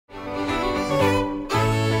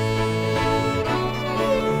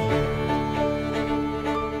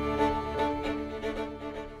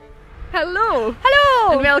Hello!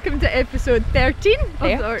 Hello! And welcome to episode 13 of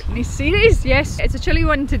the Orkney Series. Yes, it's a chilly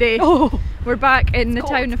one today. Oh! We're back in the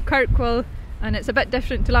cold. town of Kirkwall and it's a bit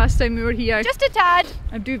different to last time we were here. Just a tad!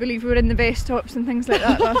 I do believe we were in the vest tops and things like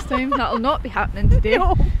that last time. That'll not be happening today.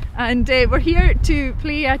 No. And we're here to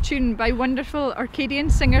play a tune by wonderful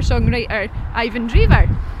Orcadian singer-songwriter Ivan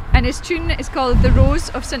Drever. And his tune is called The Rose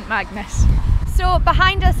of St Magnus. So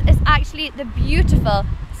behind us is actually the beautiful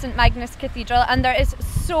St Magnus Cathedral, and there is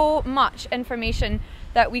so much information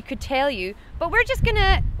that we could tell you, but we're just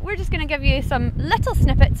gonna give you some little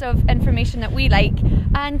snippets of information that we like,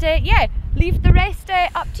 and yeah, leave the rest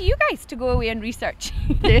up to you guys to go away and research.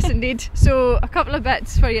 Yes, indeed. So a couple of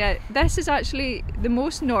bits for you. This is actually the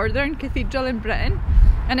most northern cathedral in Britain,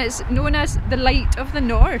 and it's known as the Light of the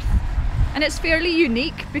North, and it's fairly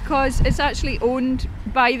unique because it's actually owned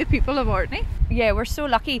by the people of Orkney. Yeah, we're so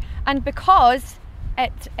lucky, and because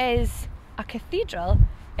it is a cathedral,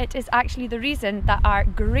 it is actually the reason that our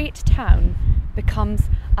great town becomes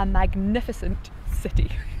a magnificent city.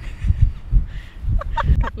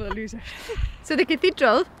 Couple of losers. So the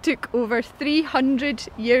cathedral took over 300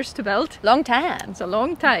 years to build. Long time. It's a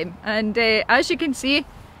long time, and as you can see,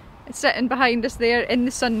 it's sitting behind us there in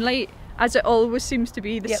the sunlight, as it always seems to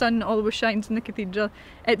be. The sun always shines in the cathedral.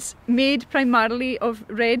 It's made primarily of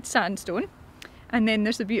red sandstone, and then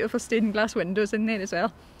there's the beautiful stained glass windows in there as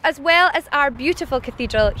well. As well as our beautiful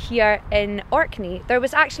cathedral here in Orkney, there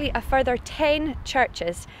was actually a further 10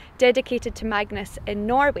 churches dedicated to Magnus in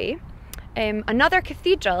Norway, another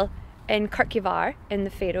cathedral in Kirkwall in the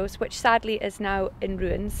Faroes, which sadly is now in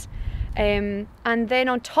ruins, and then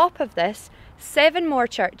on top of this, 7 more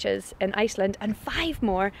churches in Iceland and 5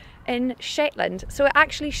 more in Shetland. So it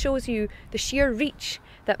actually shows you the sheer reach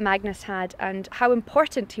that Magnus had and how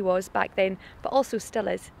important he was back then, but also still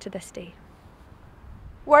is to this day.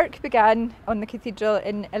 Work began on the cathedral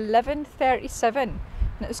in 1137, and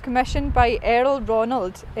it was commissioned by Earl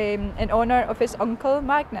Ronald in honour of his uncle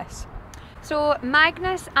Magnus. So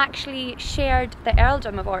Magnus actually shared the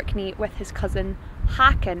earldom of Orkney with his cousin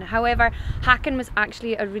Håkon. However, Håkon was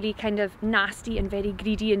actually a really kind of nasty and very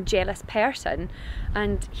greedy and jealous person,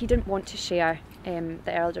 and he didn't want to share the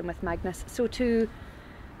earldom with Magnus. So to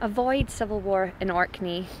avoid civil war in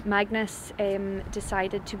Orkney, Magnus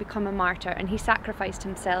decided to become a martyr, and he sacrificed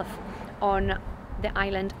himself on the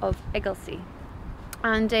island of Igelsea.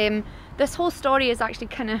 And this whole story is actually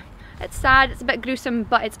it's sad, it's a bit gruesome,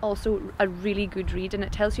 but it's also a really good read, and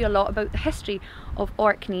it tells you a lot about the history of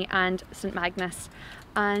Orkney and St Magnus.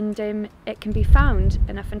 And it can be found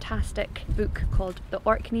in a fantastic book called The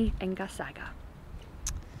Orkney Inga Saga.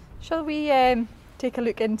 Shall we take a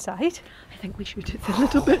look inside? I think we should, it's a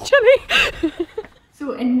little bit chilly.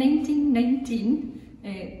 So in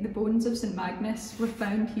 1919, the bones of St Magnus were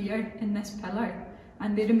found here in this pillar,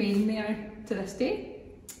 and they remain there to this day.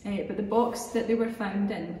 But the box that they were found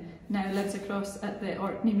in now lives across at the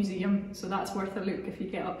Orkney Museum, so that's worth a look if you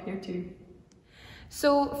get up here too.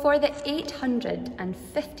 So for the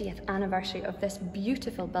 850th anniversary of this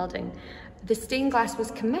beautiful building, the stained glass was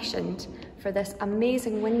commissioned for this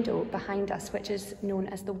amazing window behind us, which is known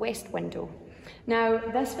as the West Window. Now,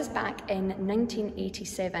 this was back in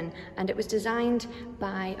 1987, and it was designed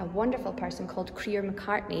by a wonderful person called Creer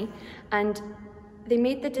McCartney, and they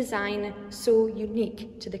made the design so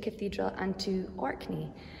unique to the cathedral and to Orkney.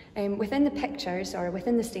 Within the pictures, or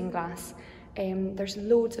within the stained glass, there's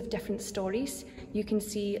loads of different stories. You can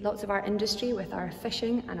see lots of our industry with our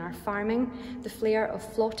fishing and our farming. The flare of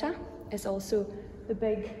Flota is also the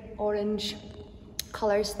big orange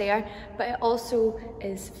colours there, but it also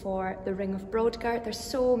is for the Ring of Brodgar. There's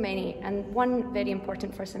so many, and one very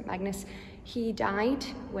important for St Magnus. He died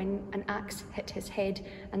when an axe hit his head,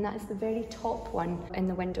 and that is the very top one in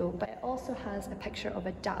the window, but it also has a picture of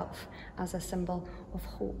a dove as a symbol of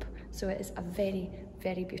hope. So it is a very,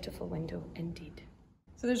 very beautiful window indeed.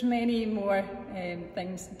 So there's many more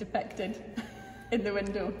things depicted in the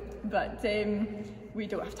window, but we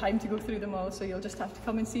don't have time to go through them all, so you'll just have to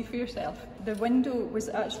come and see for yourself. The window was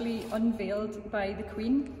actually unveiled by the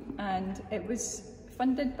Queen, and it was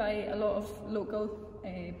funded by a lot of local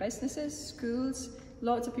businesses, schools,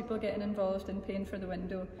 lots of people getting involved in paying for the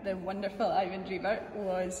window. The wonderful Ivan Drever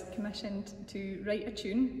was commissioned to write a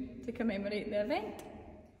tune to commemorate the event.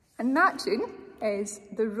 And that tune is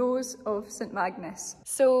The Rose of St Magnus.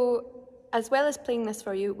 So, as well as playing this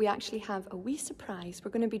for you, we actually have a wee surprise. We're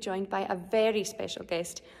going to be joined by a very special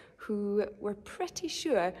guest who we're pretty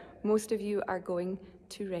sure most of you are going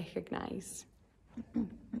to recognise.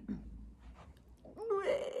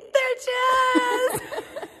 There she is!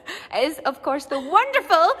 is, of course, the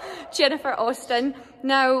wonderful Jennifer Austin.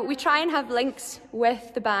 Now, we try and have links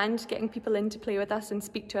with the band, getting people in to play with us and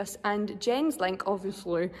speak to us, and Jen's link,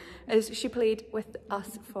 obviously, is she played with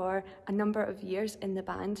us for a number of years in the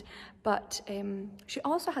band, but she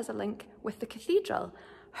also has a link with the cathedral.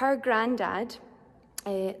 Her granddad,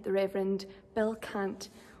 the Reverend Bill Cant,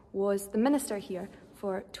 was the minister here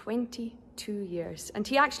for 22 years, and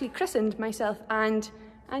he actually christened myself and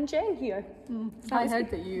Jen here. I heard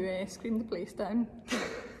that you screamed the place down.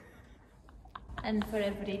 And for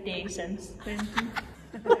every day since 20.